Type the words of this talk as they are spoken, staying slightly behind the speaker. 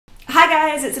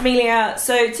guys, it's Meliaa.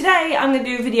 So today I'm going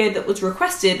to do a video that was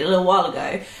requested a little while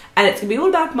ago, and it's going to be all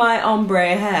about my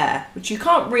ombre hair, which you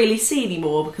can't really see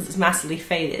anymore because it's massively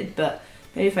faded, but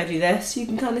maybe if I do this you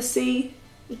can kind of see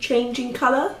the changing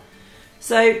colour.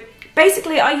 So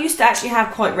basically I used to actually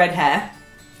have quite red hair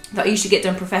that I used to get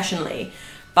done professionally,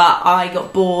 but I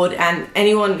got bored, and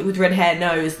anyone with red hair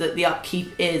knows that the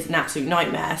upkeep is an absolute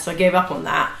nightmare, so I gave up on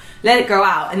that. Let it grow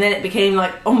out, and then it became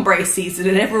like ombre season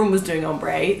and everyone was doing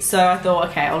ombre, so I thought,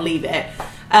 okay, I'll leave it.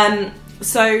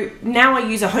 So now I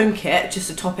use a home kit just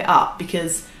to top it up,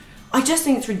 because I just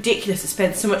think it's ridiculous to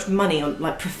spend so much money on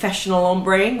like professional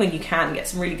ombreing when you can get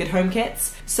some really good home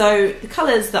kits. So the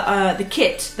colours that the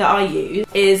kit that I use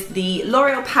is the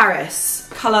L'Oreal Paris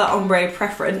Colour Ombre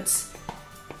Preference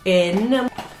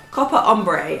in Copper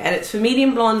Ombre, and it's for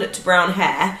medium blonde to brown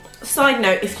hair. Side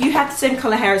note, if you have the same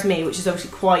colour hair as me, which is obviously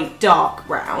quite dark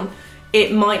brown,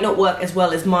 it might not work as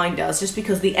well as mine does, just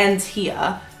because the ends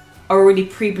here are already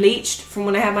pre-bleached from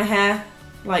when I had my hair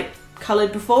like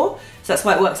coloured before, so that's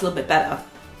why it works a little bit better.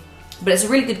 But it's a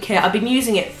really good kit. I've been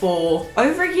using it for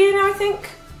over a year now, I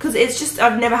think, because it's just,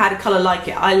 I've never had a colour like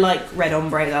it. I like red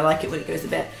ombre, I like it when it goes a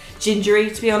bit gingery,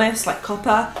 to be honest, like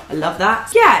copper. I love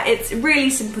that. Yeah, it's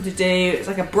really simple to do. It's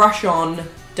like a brush on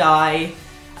dye.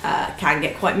 Can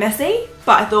get quite messy,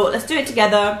 but I thought let's do it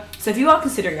together. So if you are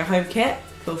considering a home kit,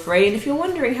 feel free, and if you're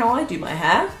wondering how I do my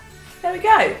hair, there we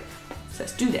go. So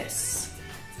let's do this.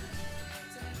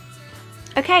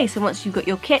 Okay, so once you've got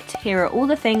your kit, here are all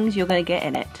the things you're going to get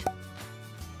in it.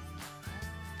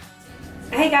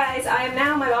 Hey guys, I am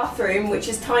now in my bathroom, which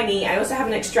is tiny. I also have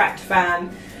an extract fan,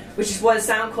 which is why the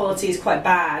sound quality is quite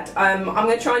bad. I'm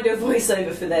going to try and do a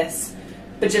voiceover for this,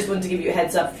 but just wanted to give you a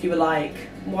heads up if you were like,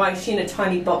 why is she in a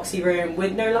tiny boxy room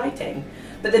with no lighting?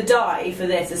 But the dye for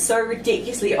this is so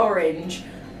ridiculously orange,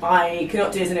 I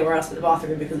cannot do this anywhere else but the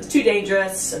bathroom because it's too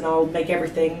dangerous and I'll make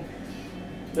everything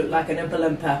look like an Oompa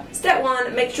Loompa. Step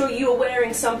 1, make sure you are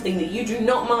wearing something that you do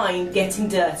not mind getting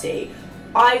dirty.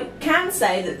 I can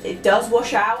say that it does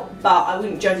wash out, but I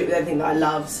wouldn't judge it with anything that I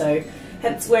love, so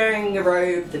hence wearing a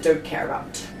robe that I don't care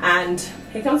about. And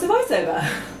here comes the voiceover.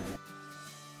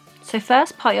 So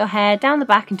first, part your hair down the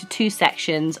back into two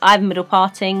sections. I have middle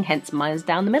parting, hence mine's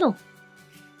down the middle.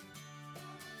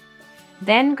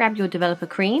 Then grab your developer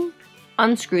cream,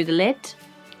 unscrew the lid,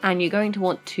 and you're going to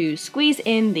want to squeeze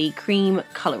in the cream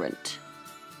colorant.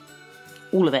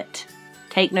 All of it.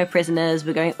 Take no prisoners,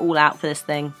 we're going all out for this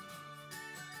thing.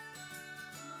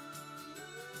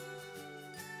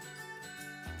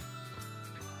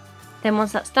 Then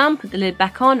once that's done, put the lid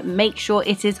back on, make sure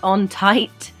it is on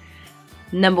tight.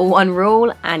 Number 1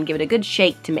 rule, and give it a good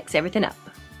shake to mix everything up.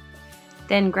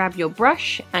 Then grab your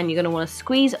brush, and you're going to want to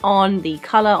squeeze on the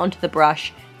colour onto the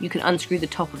brush. You can unscrew the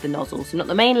top of the nozzle, so not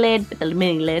the main lid, but the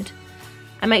mini lid.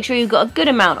 And make sure you've got a good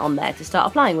amount on there to start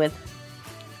applying with.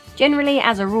 Generally,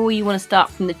 as a rule, you want to start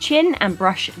from the chin and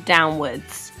brush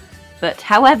downwards. But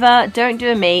however, don't do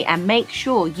a me, and make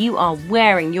sure you are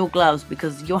wearing your gloves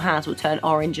because your hands will turn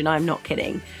orange, and I'm not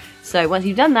kidding. So once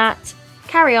you've done that,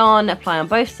 carry on, apply on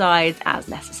both sides as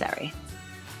necessary.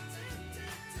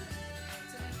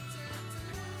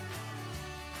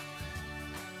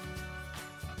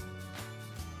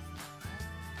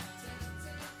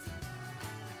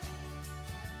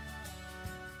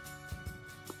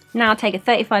 Now take a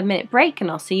 35-minute break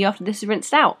and I'll see you after this is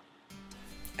rinsed out.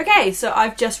 Okay, so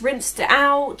I've just rinsed it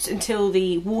out until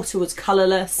the water was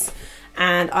colourless,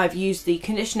 and I've used the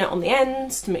conditioner on the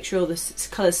ends to make sure all the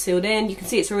colour's sealed in. You can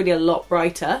see it's already a lot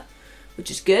brighter, which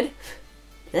is good.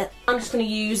 I'm just going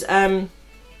to use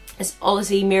this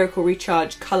Aussie Miracle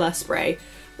Recharge Colour Spray,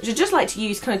 which I just like to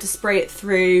use kind of to spray it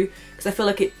through, because I feel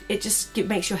like it just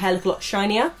makes your hair look a lot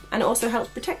shinier, and it also helps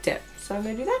protect it. So I'm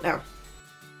going to do that now.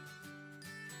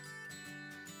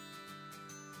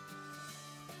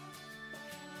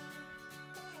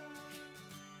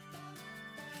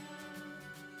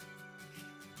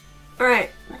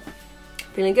 Alright,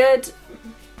 feeling good.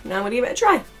 Now I'm going to give it a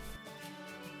try.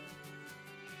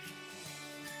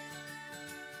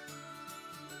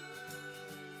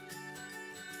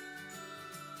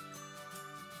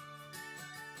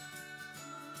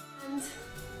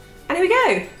 And here we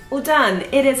go, all done.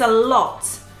 It is a lot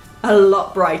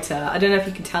brighter. I don't know if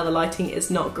you can tell the lighting is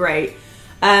not great.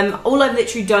 All I've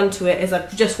literally done to it is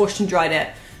I've just washed and dried it.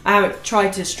 I haven't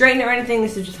tried to straighten it or anything.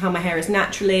 This is just how my hair is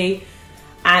naturally.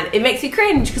 And it makes me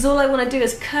cringe because all I want to do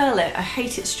is curl it. I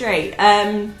hate it straight.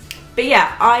 But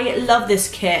yeah, I love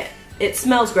this kit. It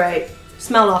smells great.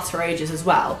 Smell lasts for ages as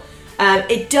well.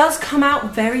 It does come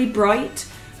out very bright,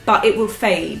 but it will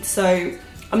fade. So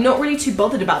I'm not really too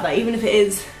bothered about that, even if it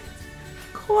is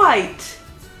quite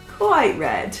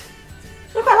red.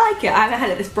 I quite like it. I haven't had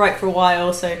it this bright for a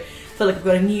while, so I feel like I've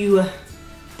got a new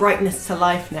brightness to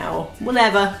life now.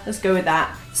 Whatever, let's go with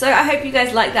that. So I hope you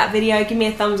guys liked that video. Give me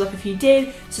a thumbs up if you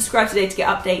did. Subscribe today to get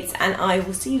updates, and I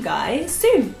will see you guys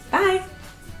soon. Bye!